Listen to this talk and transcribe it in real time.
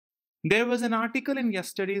There was an article in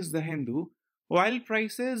yesterday's The Hindu, Oil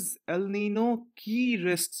Prices, El Nino, Key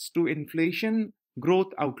Risks to Inflation,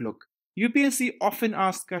 Growth Outlook. UPSC often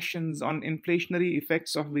asks questions on inflationary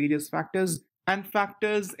effects of various factors and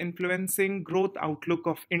factors influencing growth outlook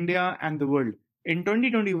of India and the world. In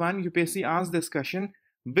 2021, UPSC asked this question,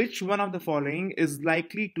 which one of the following is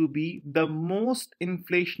likely to be the most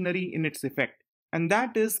inflationary in its effect? And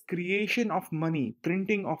that is creation of money,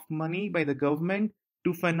 printing of money by the government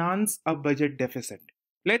to finance a budget deficit.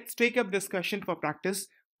 Let's take up this question for practice.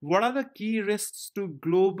 What are the key risks to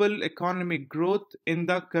global economic growth in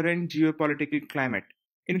the current geopolitical climate?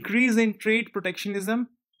 Increase in trade protectionism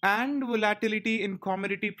and volatility in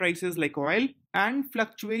commodity prices like oil, and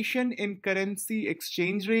fluctuation in currency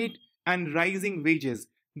exchange rate and rising wages.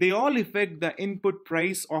 They all affect the input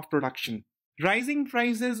price of production. Rising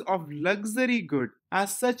prices of luxury goods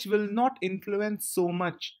as such will not influence so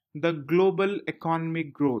much the global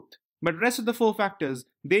economic growth. But rest of the four factors,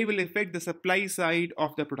 they will affect the supply side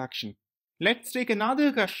of the production. Let's take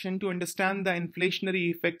another question to understand the inflationary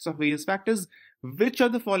effects of various factors. Which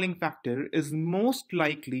of the following factor is most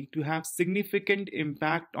likely to have significant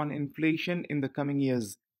impact on inflation in the coming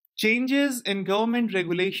years? Changes in government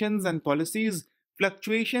regulations and policies,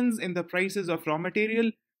 fluctuations in the prices of raw material,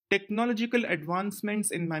 technological advancements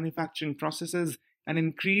in manufacturing processes, and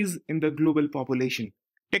increase in the global population.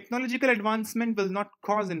 Technological advancement will not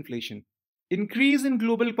cause inflation. Increase in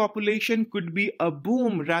global population could be a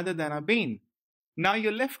boom rather than a bane. Now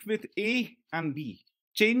you're left with A and B.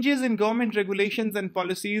 Changes in government regulations and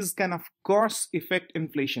policies can of course affect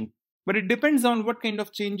inflation, but it depends on what kind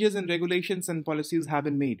of changes in regulations and policies have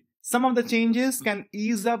been made. Some of the changes can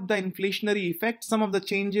ease up the inflationary effect, some of the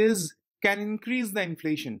changes can increase the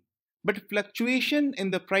inflation. But fluctuation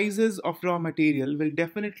in the prices of raw material will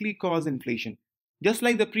definitely cause inflation. Just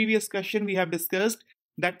like the previous question we have discussed,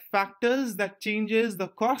 that factors that changes the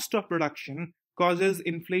cost of production causes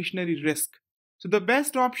inflationary risk. So the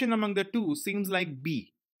best option among the two seems like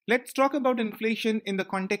B. Let's talk about inflation in the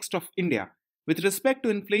context of India. With respect to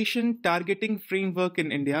inflation targeting framework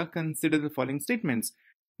in India, consider the following statements.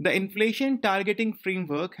 The inflation targeting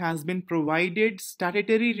framework has been provided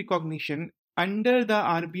statutory recognition under the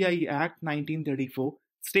RBI Act 1934.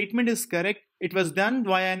 Statement is correct. It was done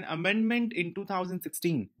via an amendment in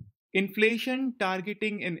 2016. Inflation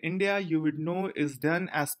targeting in India, you would know, is done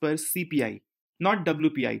as per CPI, not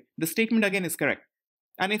WPI. The statement again is correct.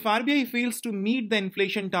 And if RBI fails to meet the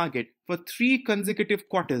inflation target for 3 consecutive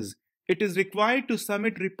quarters, it is required to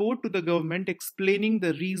submit report to the government explaining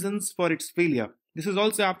the reasons for its failure. This is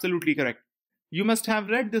also absolutely correct. You must have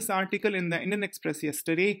read this article in the Indian Express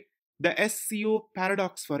yesterday, the SCO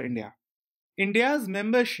paradox for India. India's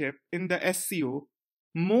membership in the SCO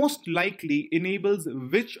most likely enables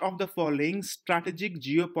which of the following strategic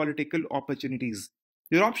geopolitical opportunities?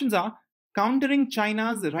 Your options are countering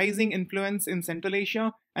China's rising influence in Central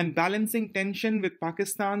Asia and balancing tension with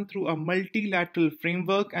Pakistan through a multilateral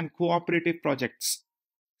framework and cooperative projects,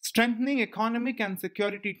 strengthening economic and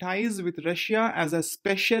security ties with Russia as a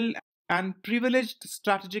special and privileged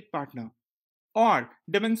strategic partner, or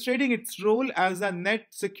demonstrating its role as a net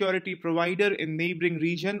security provider in neighboring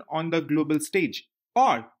region on the global stage,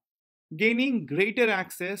 or gaining greater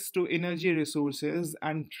access to energy resources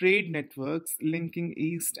and trade networks linking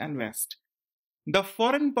East and West. The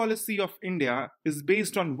foreign policy of India is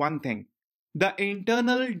based on one thing, the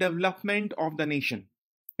internal development of the nation.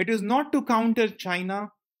 It is not to counter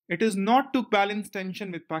China, it is not to balance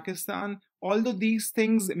tension with Pakistan, although these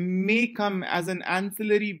things may come as an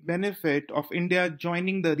ancillary benefit of India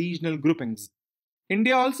joining the regional groupings.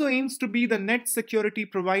 India also aims to be the net security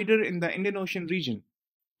provider in the Indian Ocean region.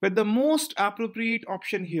 But the most appropriate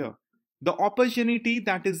option here, the opportunity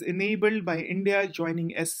that is enabled by India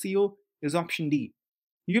joining SCO, is option D.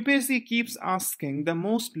 UPSC keeps asking the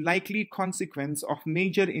most likely consequence of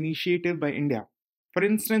major initiative by India. For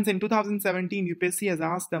instance, in 2017, UPSC has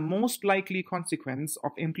asked the most likely consequence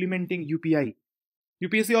of implementing UPI.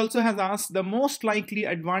 UPSC also has asked the most likely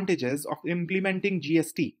advantages of implementing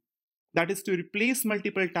GST, that is to replace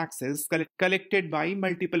multiple taxes collected by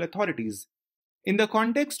multiple authorities. In the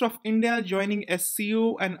context of India joining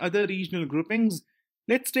SCO and other regional groupings,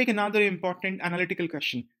 let's take another important analytical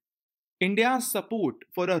question. India's support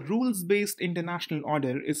for a rules-based international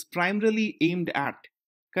order is primarily aimed at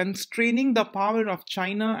constraining the power of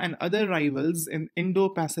China and other rivals in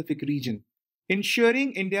Indo-Pacific region,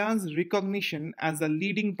 ensuring India's recognition as a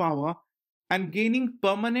leading power and gaining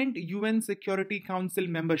permanent UN Security Council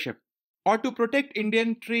membership, or to protect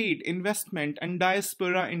Indian trade, investment and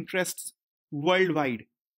diaspora interests worldwide,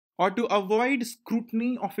 or to avoid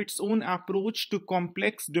scrutiny of its own approach to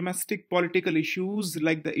complex domestic political issues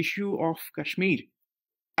like the issue of Kashmir.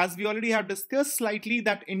 As we already have discussed slightly,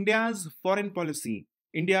 that India's foreign policy,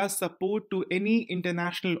 India's support to any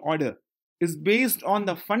international order, is based on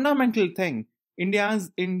the fundamental thing,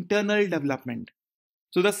 India's internal development.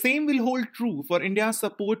 So the same will hold true for India's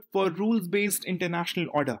support for rules-based international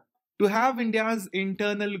order. To have India's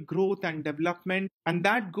internal growth and development, and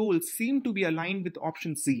that goal seem to be aligned with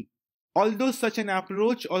option C. Although such an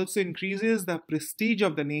approach also increases the prestige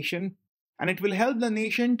of the nation, and it will help the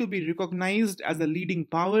nation to be recognized as a leading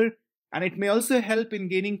power, and it may also help in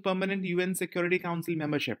gaining permanent UN Security Council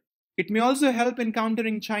membership. It may also help in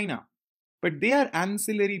countering China. But they are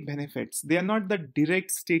ancillary benefits. They are not the direct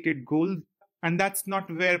stated goal, and that's not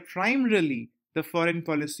where primarily the foreign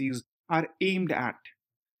policies are aimed at.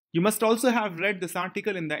 You must also have read this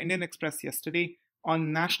article in the Indian Express yesterday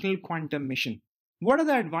on National Quantum Mission. What are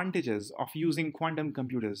the advantages of using quantum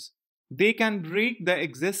computers? They can break the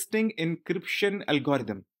existing encryption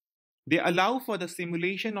algorithm. They allow for the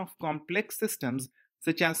simulation of complex systems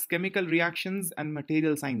such as chemical reactions and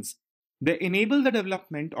material science. They enable the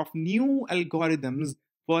development of new algorithms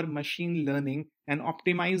for machine learning and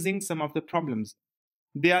optimizing some of the problems.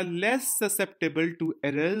 They are less susceptible to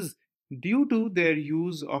errors due to their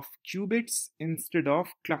use of qubits instead of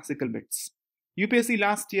classical bits. UPSC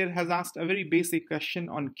last year has asked a very basic question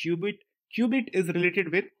on qubit. Qubit is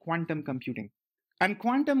related with quantum computing. And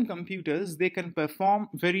quantum computers, they can perform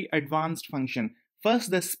very advanced function.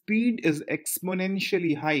 First, the speed is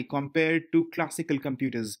exponentially high compared to classical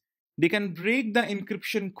computers. They can break the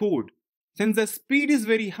encryption code. Since the speed is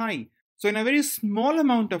very high, so in a very small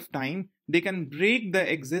amount of time, they can break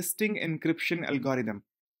the existing encryption algorithm.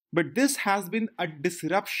 But this has been a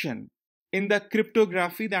disruption in the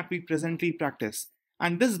cryptography that we presently practice.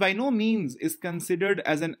 And this by no means is considered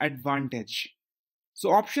as an advantage.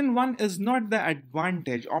 So option 1 is not the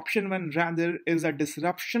advantage. Option 1 rather is a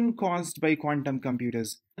disruption caused by quantum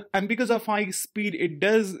computers. And because of high speed, it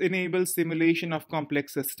does enable simulation of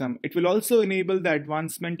complex systems. It will also enable the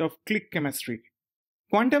advancement of click chemistry.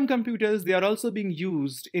 Quantum computers, they are also being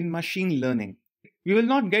used in machine learning. We will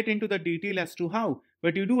not get into the detail as to how,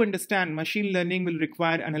 but you do understand machine learning will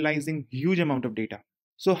require analyzing huge amount of data.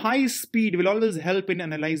 So high speed will always help in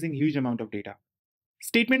analyzing huge amount of data.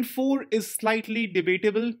 Statement 4 is slightly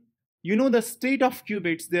debatable. You know the state of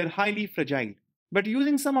qubits, they are highly fragile. But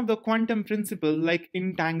using some of the quantum principle like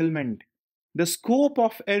entanglement, the scope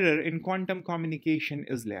of error in quantum communication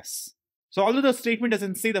is less. So although the statement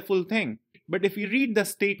doesn't say the full thing, but if we read the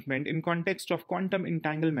statement in context of quantum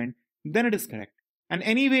entanglement, then it is correct. And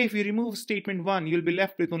anyway, if you remove statement 1, you'll be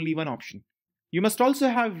left with only one option. You must also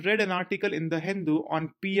have read an article in the Hindu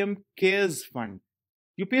on PM CARES Fund.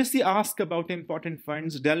 UPSC asked about important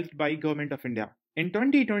funds dealt by Government of India. In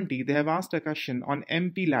 2020, they have asked a question on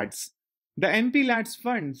MP LADS. The MP LADS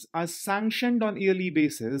funds are sanctioned on yearly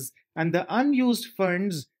basis, and the unused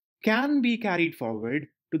funds can be carried forward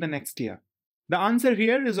to the next year. The answer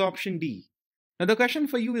here is option D. Now the question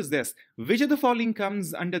for you is this: which of the following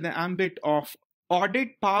comes under the ambit of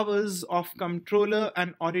audit powers of Comptroller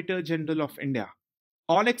and Auditor General of India?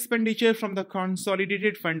 All expenditure from the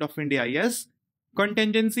Consolidated Fund of India, yes.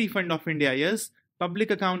 Contingency Fund of India, yes.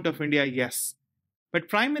 Public Account of India, yes. But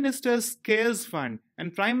Prime Minister's CARES Fund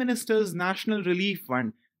and Prime Minister's National Relief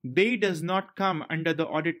Fund, they does not come under the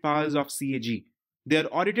audit powers of CAG. They are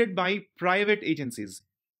audited by private agencies.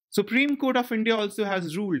 Supreme Court of India also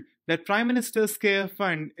has ruled that Prime Minister's CARE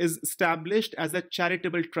Fund is established as a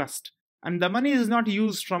charitable trust, and the money is not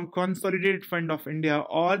used from Consolidated Fund of India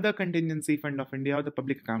or the Contingency Fund of India or the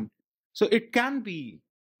public account. So it can be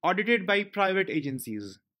audited by private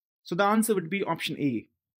agencies. So the answer would be option A.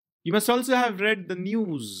 You must also have read the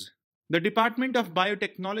news. The Department of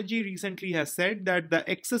Biotechnology recently has said that the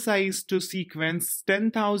exercise to sequence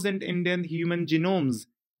 10,000 Indian human genomes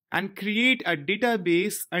and create a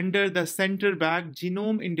database under the center-backed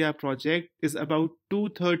Genome India project is about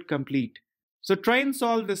 2/3 complete. So try and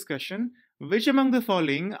solve this question. Which among the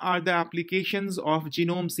following are the applications of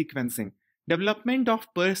genome sequencing? Development of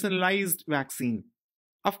personalized vaccine.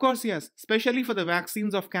 Of course, yes, especially for the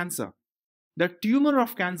vaccines of cancer. The tumor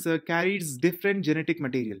of cancer carries different genetic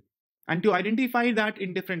material. And to identify that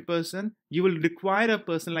in different person, you will require a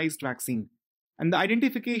personalized vaccine. And the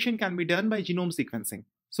identification can be done by genome sequencing.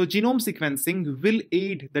 So genome sequencing will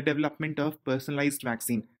aid the development of personalized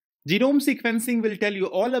vaccine. Genome sequencing will tell you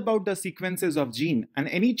all about the sequences of gene, and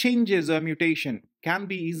any changes or mutation can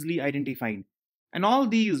be easily identified. And all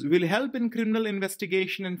these will help in criminal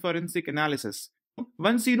investigation and forensic analysis.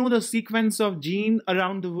 Once you know the sequence of gene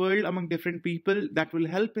around the world among different people, that will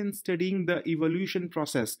help in studying the evolution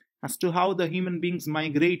process as to how the human beings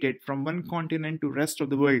migrated from one continent to rest of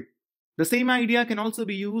the world. The same idea can also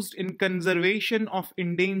be used in conservation of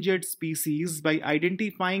endangered species by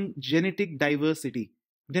identifying genetic diversity.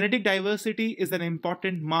 Genetic diversity is an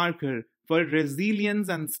important marker for resilience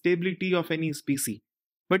and stability of any species.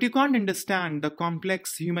 But you can't understand the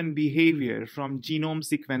complex human behavior from genome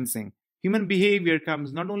sequencing. Human behavior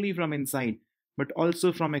comes not only from inside, but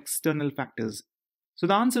also from external factors. So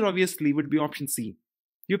the answer obviously would be option C.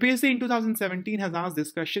 UPSC in 2017 has asked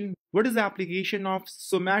this question: what is the application of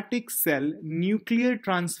somatic cell nuclear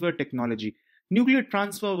transfer technology? Nuclear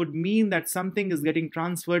transfer would mean that something is getting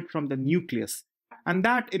transferred from the nucleus, and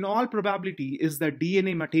that in all probability is the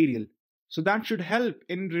DNA material. So that should help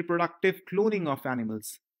in reproductive cloning of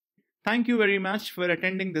animals. Thank you very much for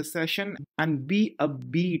attending this session, and be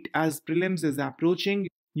upbeat as prelims is approaching.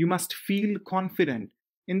 You must feel confident.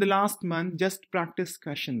 In the last month, just practice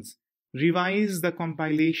questions. Revise the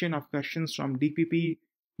compilation of questions from DPP.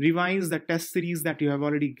 Revise the test series that you have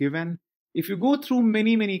already given. If you go through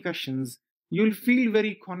many questions, you'll feel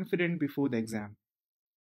very confident before the exam.